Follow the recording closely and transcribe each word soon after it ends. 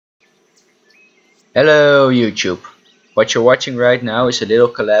Hello YouTube! What you're watching right now is a little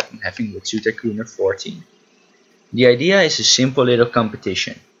collab I'm having with Zoo Tycooner 14. The idea is a simple little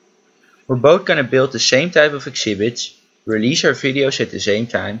competition. We're both gonna build the same type of exhibits, release our videos at the same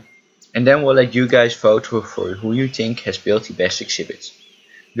time, and then we'll let you guys vote for who you think has built the best exhibits.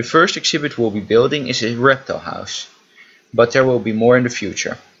 The first exhibit we'll be building is a reptile house, but there will be more in the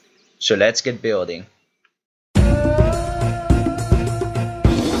future. So let's get building.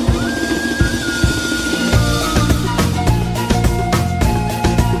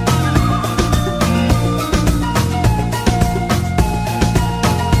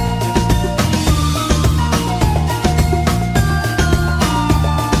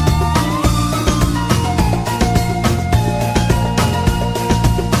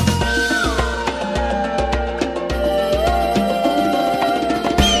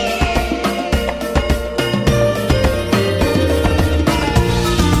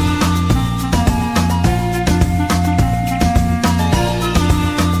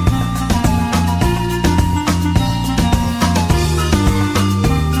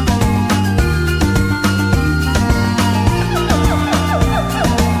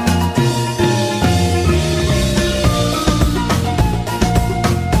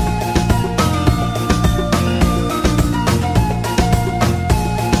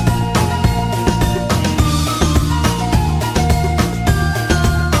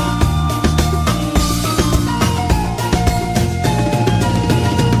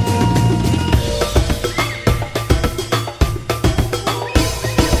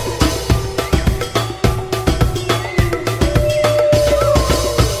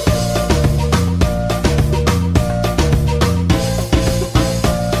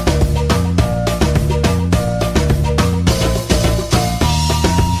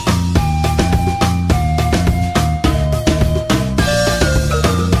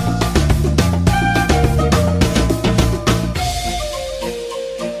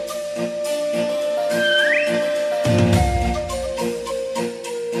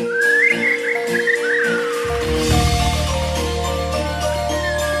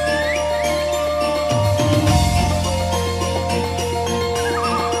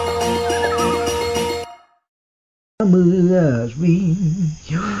 Mưa swing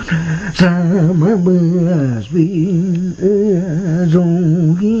sama mưa swing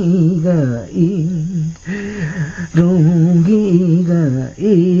rung gi ga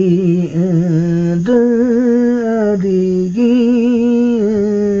in da di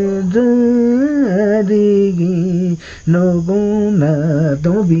gi no gonna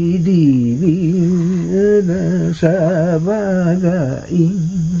do bi di vi sa ba ga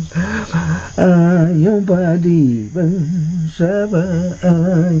in ayong padi bang saba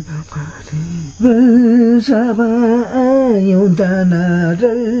ayong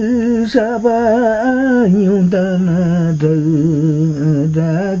tanada saba ayong tanada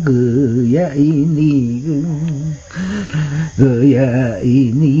da gaya ini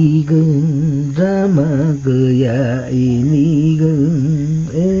sama gaya ini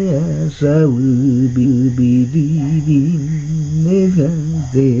sawu bi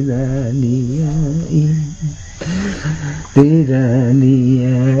Tera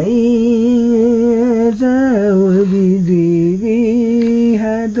niya jauh di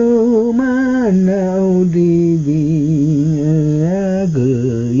hadu manau di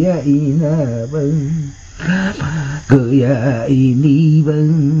gaya ini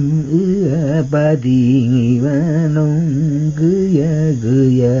bang padi manong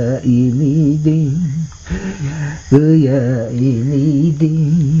gaya ini ding gaya ini ding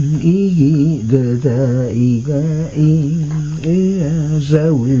igi gada iga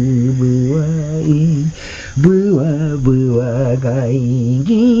sawu bua gai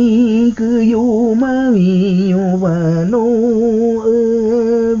gi ku mami yo no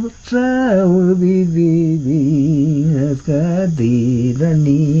sawu bi ka di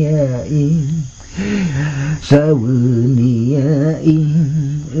dania sawania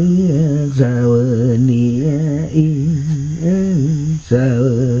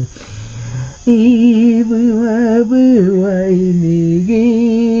bua ini gi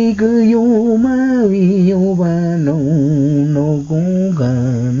ku mami yo no kung ka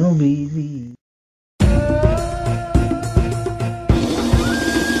no bi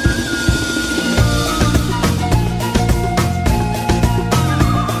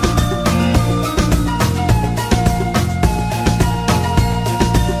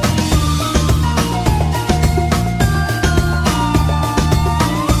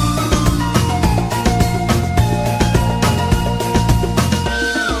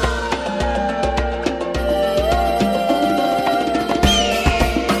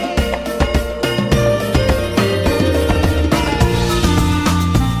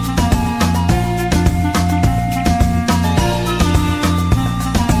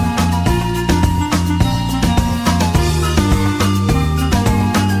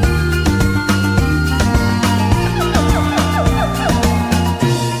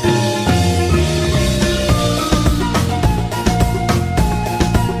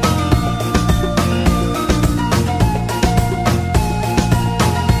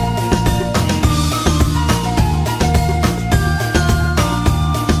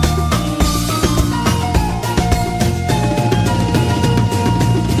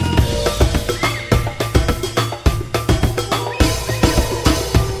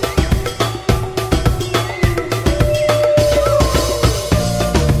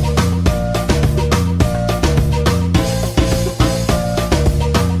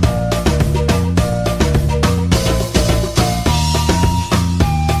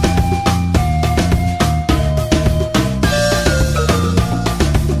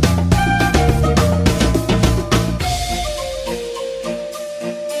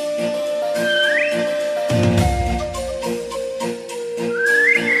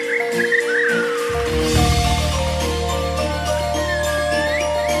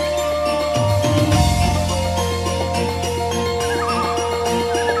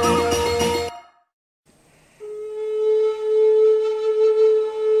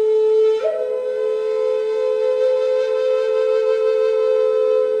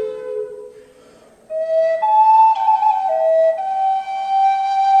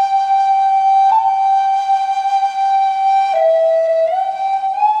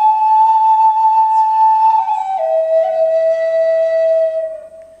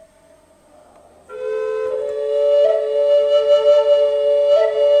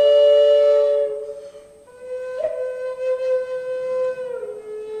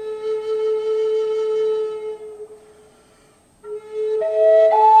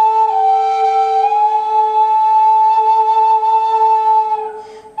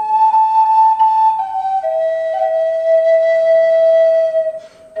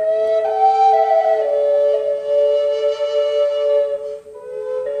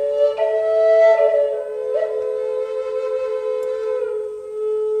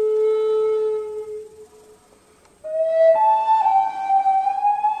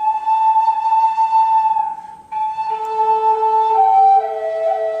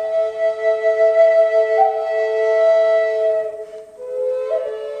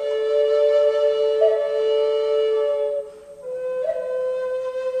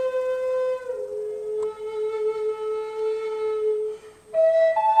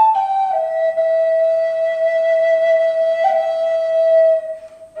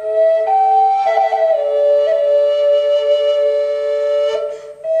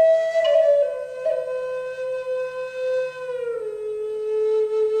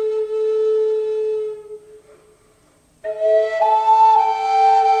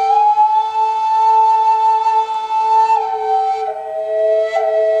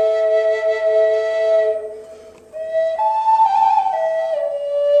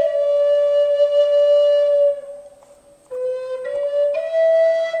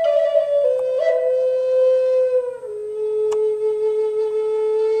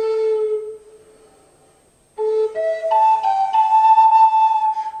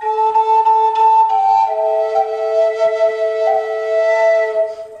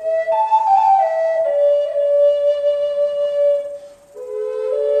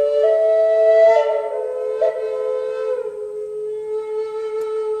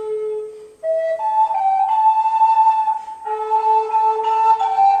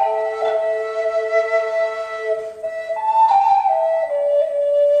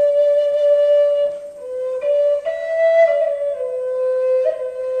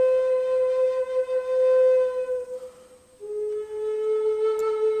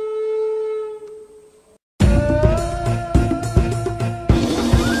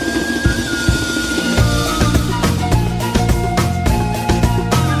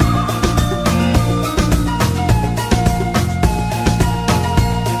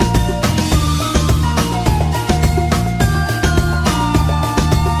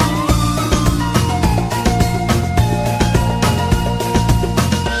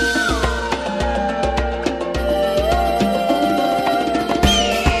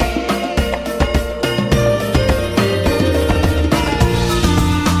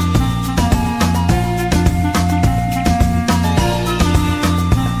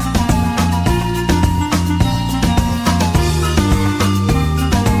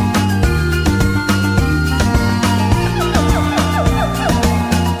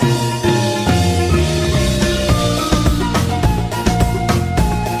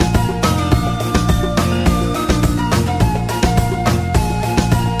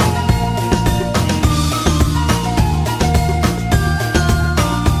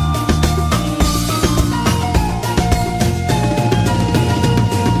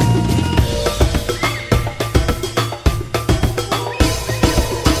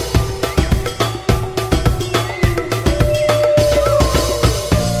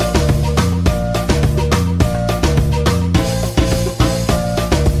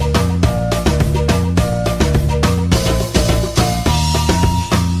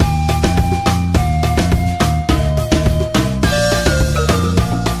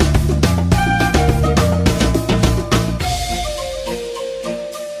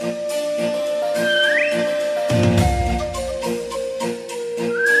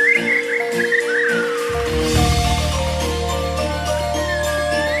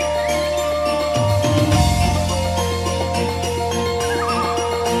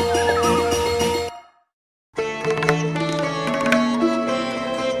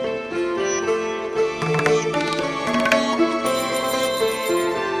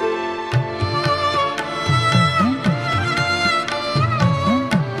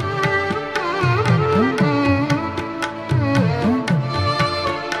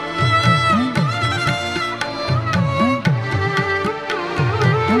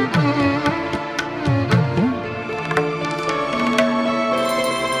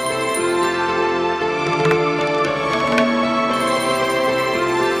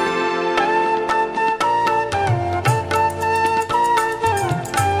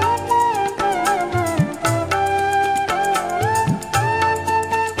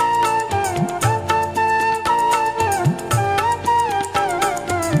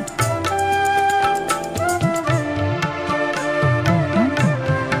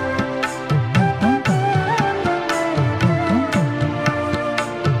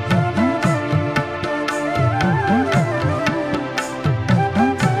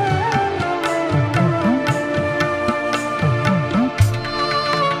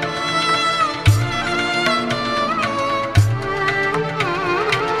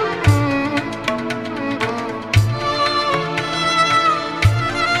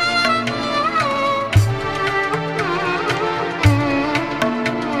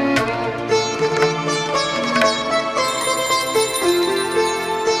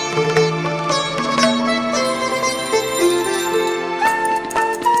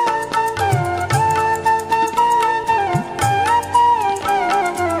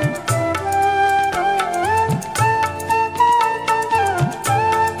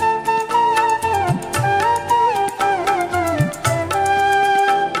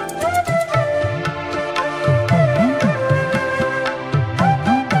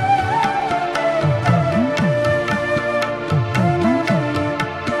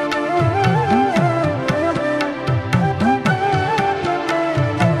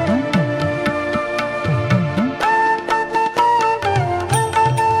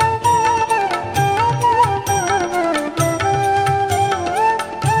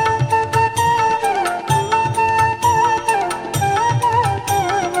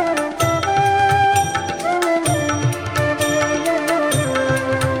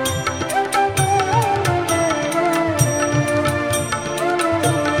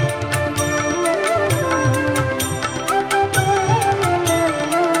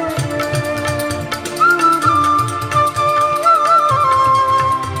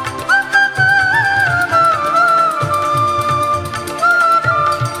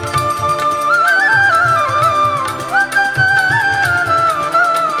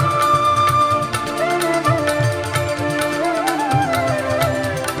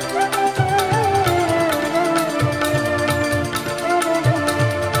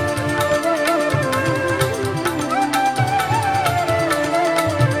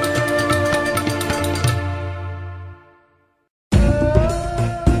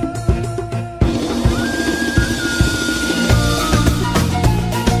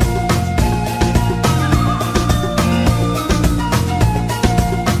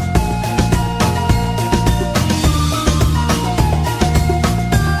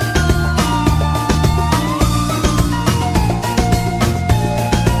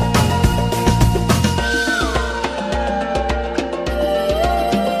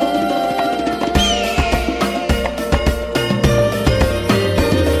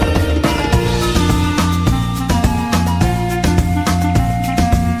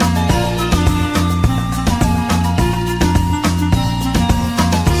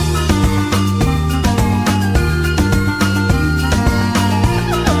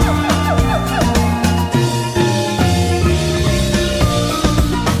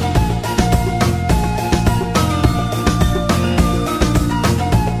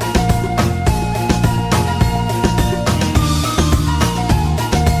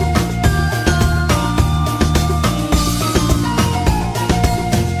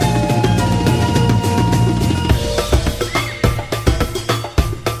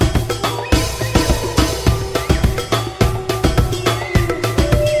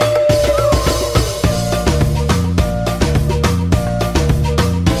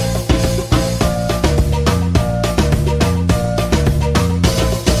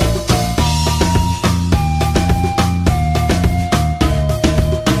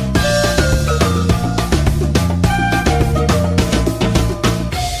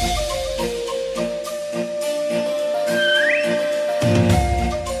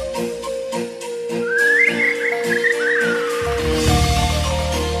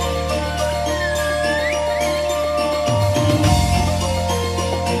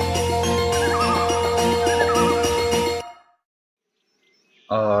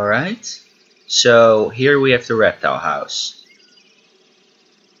So here we have the reptile house.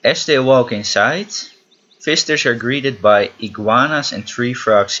 As they walk inside, visitors are greeted by iguanas and tree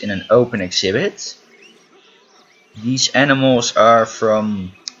frogs in an open exhibit. These animals are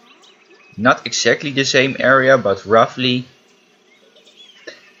from not exactly the same area, but roughly,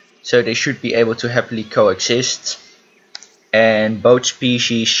 so they should be able to happily coexist, and both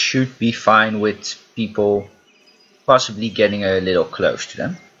species should be fine with people possibly getting a little close to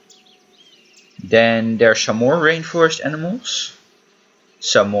them. Then there's some more rainforest animals,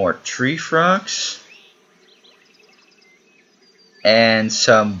 some more tree frogs, and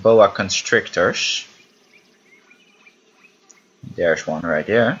some boa constrictors. There's one right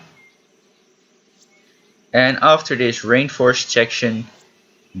there. And after this rainforest section,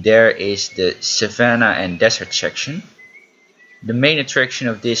 there is the savanna and desert section. The main attraction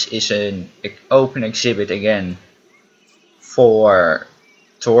of this is an open exhibit again for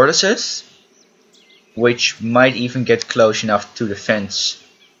tortoises, which might even get close enough to the fence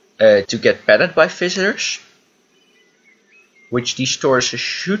to get petted by visitors, which these tortoises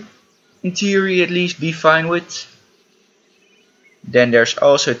should, in theory at least, be fine with. Then there's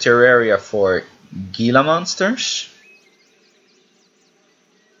also terraria for Gila monsters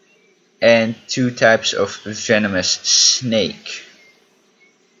and 2 types of venomous snake.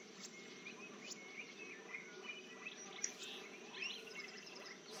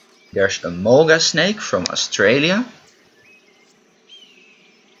 There's a mulga snake from Australia,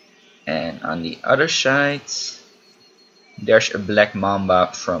 and on the other side there's a black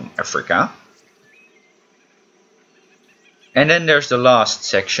mamba from Africa. And then there's the last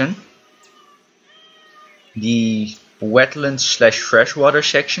section, the wetland / freshwater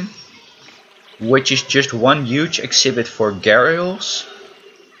section, which is just one huge exhibit for gharials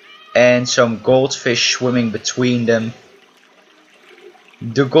and some goldfish swimming between them.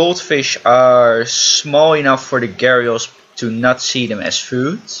 The goldfish are small enough for the gharials to not see them as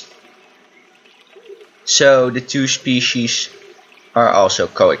food, so the 2 species are also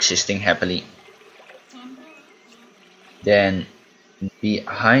coexisting happily. Then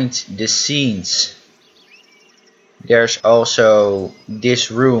behind the scenes there's also this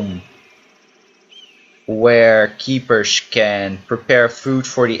room where keepers can prepare food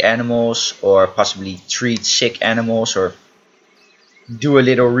for the animals, or possibly treat sick animals, or do a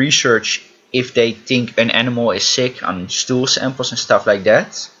little research if they think an animal is sick on stool samples and stuff like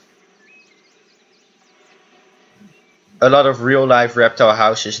that. A lot of real life reptile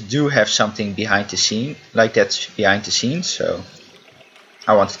houses do have something behind the scene like that behind the scenes, so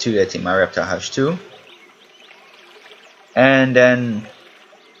I want to do that in my reptile house too. And then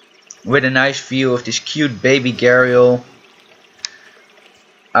with a nice view of this cute baby gharial,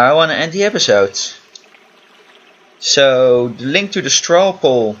 I want to end the episode. So the link to the straw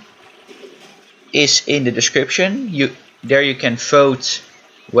poll is in the description. There you can vote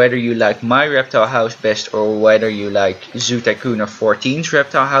whether you like my reptile house best or whether you like Zoo Tycooner 14's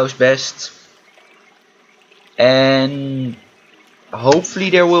reptile house best. And hopefully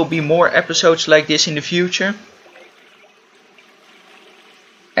there will be more episodes like this in the future.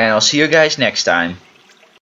 And I'll see you guys next time.